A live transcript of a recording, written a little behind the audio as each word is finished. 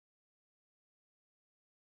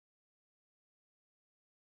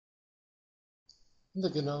In the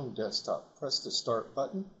GNOME desktop, press the Start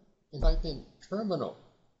button and type in Terminal.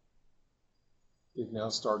 We've now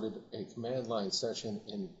started a command line session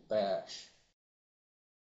in Bash.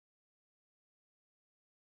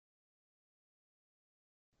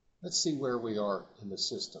 Let's see where we are in the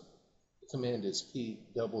system. The command is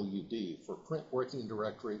pwd for print working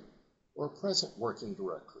directory or present working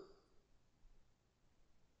directory.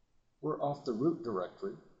 We're off the root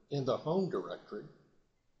directory, in the home directory,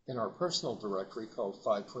 in our personal directory called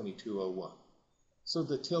 522.01. So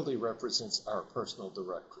the tilde represents our personal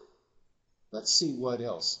directory. Let's see what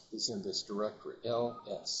else is in this directory,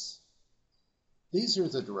 ls. These are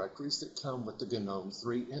the directories that come with the GNOME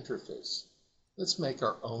 3 interface. Let's make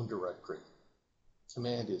our own directory.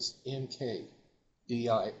 Command is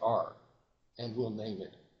mkdir, and we'll name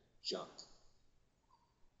it junk.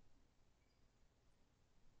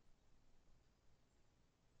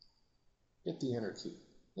 Hit the Enter key.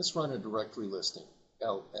 Let's run a directory listing,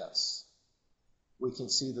 ls. We can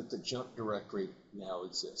see that the junk directory now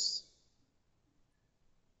exists.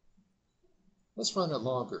 Let's run a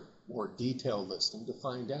longer, more detailed listing to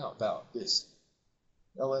find out about this.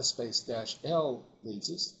 ls space -l leads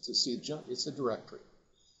us to see junk. It's a directory.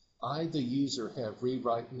 I, the user, have read,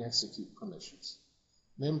 write, and execute permissions.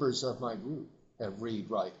 Members of my group have read,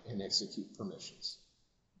 write, and execute permissions.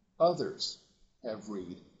 Others have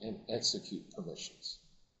read and execute permissions.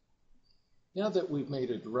 Now that we've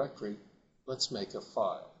made a directory, let's make a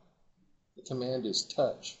file. The command is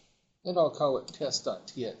touch, and I'll call it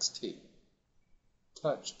test.txt.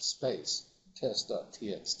 Touch space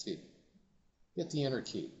test.txt. Hit the Enter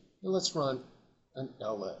key, and let's run an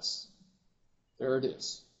ls. There it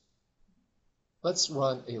is. Let's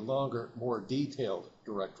run a longer, more detailed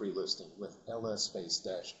directory listing with ls space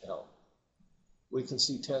 -l. We can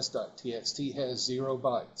see test.txt has 0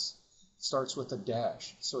 bytes. It starts with a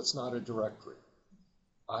dash, so it's not a directory.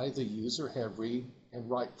 I, the user, have read and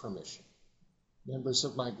write permission. Members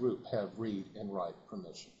of my group have read and write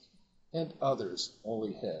permissions, and others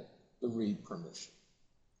only have the read permission.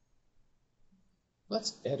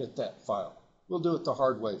 Let's edit that file. We'll do it the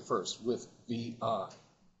hard way first with vi.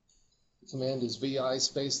 The command is vi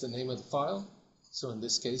space the name of the file, so in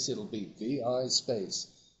this case it'll be vi space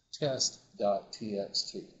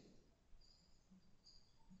test.txt.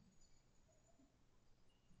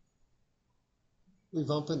 We've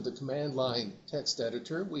opened the command line text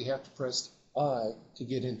editor. We have to press I to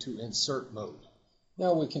get into insert mode.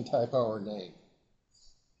 Now we can type our name.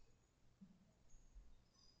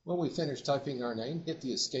 When we finish typing our name, hit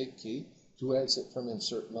the escape key to exit from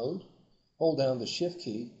insert mode. Hold down the shift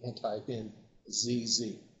key and type in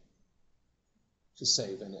ZZ to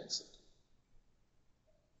save and exit.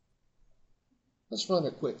 Let's run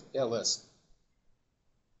a quick ls.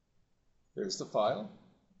 There's the file.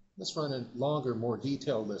 Let's run a longer, more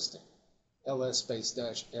detailed listing, ls space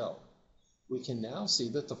 -l. We can now see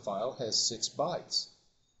that the file has 6 bytes,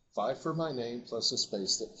 5 for my name plus a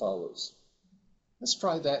space that follows. Let's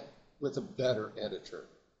try that with a better editor.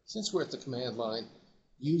 Since we're at the command line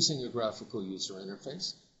using a graphical user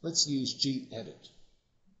interface, let's use gedit.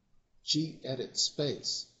 Gedit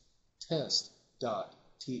space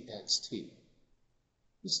test.txt.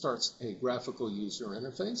 This starts a graphical user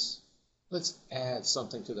interface. Let's add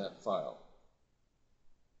something to that file.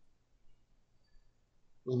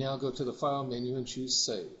 We now go to the File menu and choose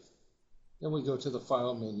Save. Then we go to the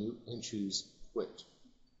File menu and choose Quit.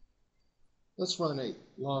 Let's run a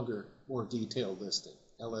longer, more detailed listing,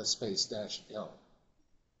 ls space -l.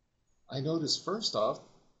 I notice first off,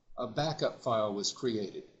 a backup file was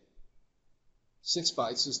created. 6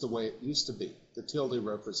 bytes is the way it used to be. The tilde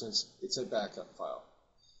represents it's a backup file.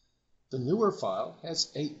 The newer file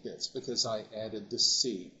has 8 bits because I added the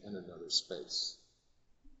C in another space.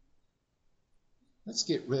 Let's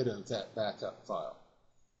get rid of that backup file.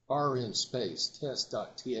 rm space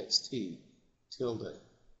test.txt tilde.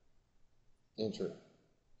 Enter.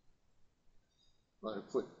 Run a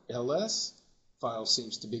quick ls. File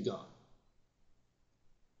seems to be gone.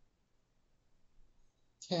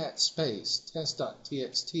 Cat space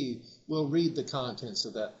test.txt will read the contents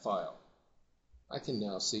of that file. I can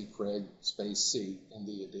now see Craig space C in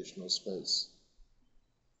the additional space.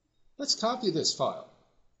 Let's copy this file.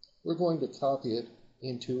 We're going to copy it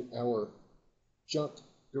into our junk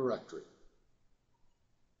directory.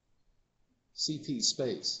 cp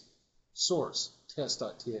space source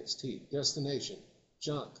test.txt destination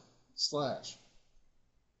junk /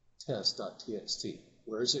 test.txt.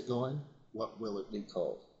 Where is it going? What will it be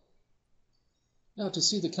called? Now, to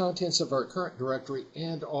see the contents of our current directory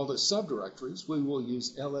and all the subdirectories, we will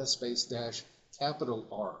use ls space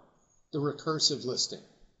 -R, the recursive listing.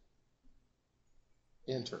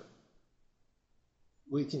 enter,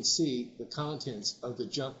 we can see the contents of the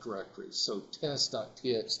junk directory. So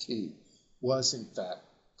test.txt was in fact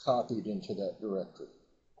copied into that directory.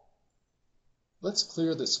 Let's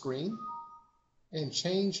clear the screen and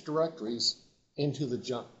change directories into the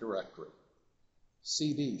junk directory.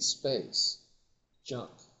 cd space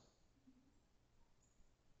junk.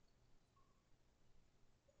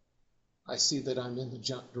 I see that I'm in the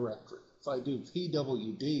junk directory. If I do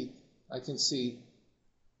pwd, I can see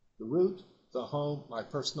the root, the home, my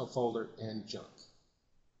personal folder, and junk.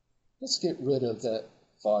 Let's get rid of that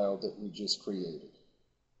file that we just created.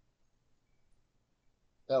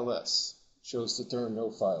 ls shows that there are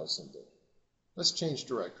no files in there. Let's change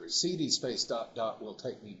directory. cd space dot dot will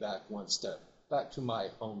take me back one step, back to my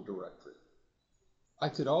home directory. I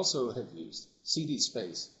could also have used cd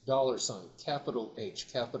space $, capital H,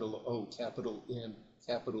 capital O, capital M,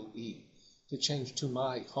 capital E to change to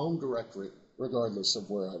my home directory regardless of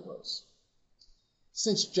where I was.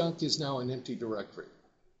 Since junk is now an empty directory,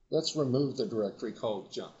 let's remove the directory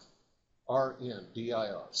called junk.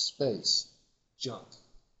 rmdir space junk.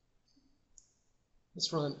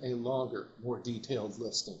 Let's run a longer, more detailed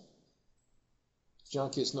listing.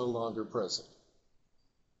 Junk is no longer present.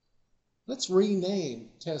 Let's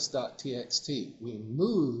rename test.txt. We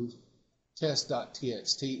move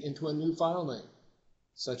test.txt into a new file name,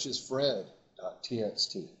 such as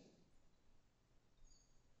fred.txt.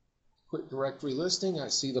 Quick directory listing, I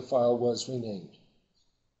see the file was renamed.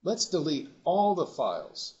 Let's delete all the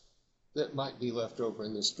files that might be left over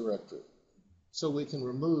in this directory. So we can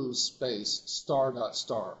remove space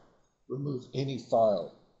star.star, remove any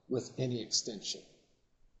file with any extension.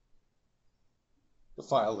 The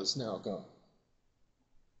file is now gone.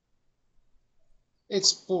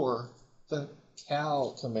 Explore the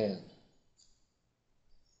cal command.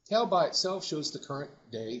 Cal by itself shows the current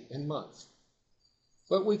day and month.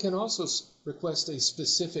 But we can also request a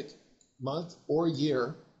specific month or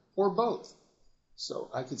year or both. So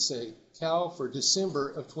I could say cal for December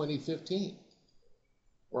of 2015.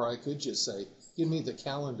 Or I could just say, give me the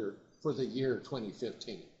calendar for the year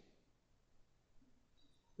 2015.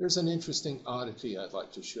 There's an interesting oddity I'd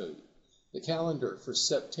like to show you. The calendar for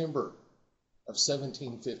September of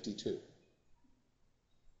 1752.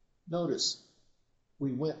 Notice,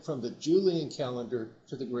 we went from the Julian calendar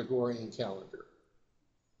to the Gregorian calendar.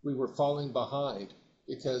 We were falling behind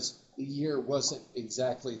because the year wasn't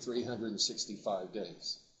exactly 365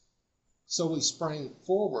 days. So we sprang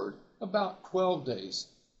forward about 12 days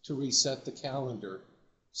to reset the calendar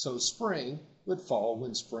so spring would fall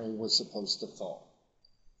when spring was supposed to fall.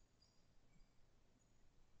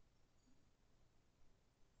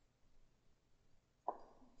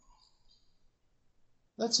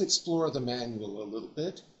 Let's explore the manual a little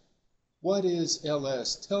bit. What is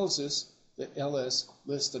ls tells us that ls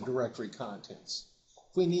lists the directory contents.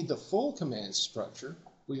 If we need the full command structure,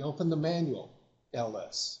 we open the manual,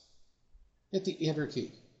 ls. Hit the enter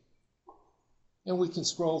key. And we can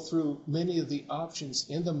scroll through many of the options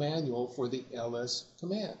in the manual for the ls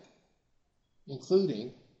command,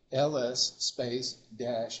 including ls space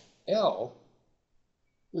 -l,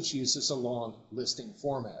 which uses a long listing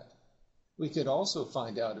format. We could also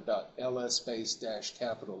find out about ls space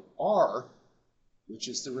 -R, which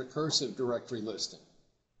is the recursive directory listing.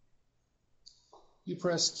 You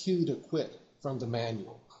press Q to quit from the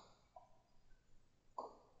manual.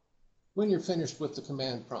 When you're finished with the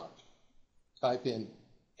command prompt, type in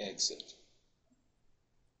exit.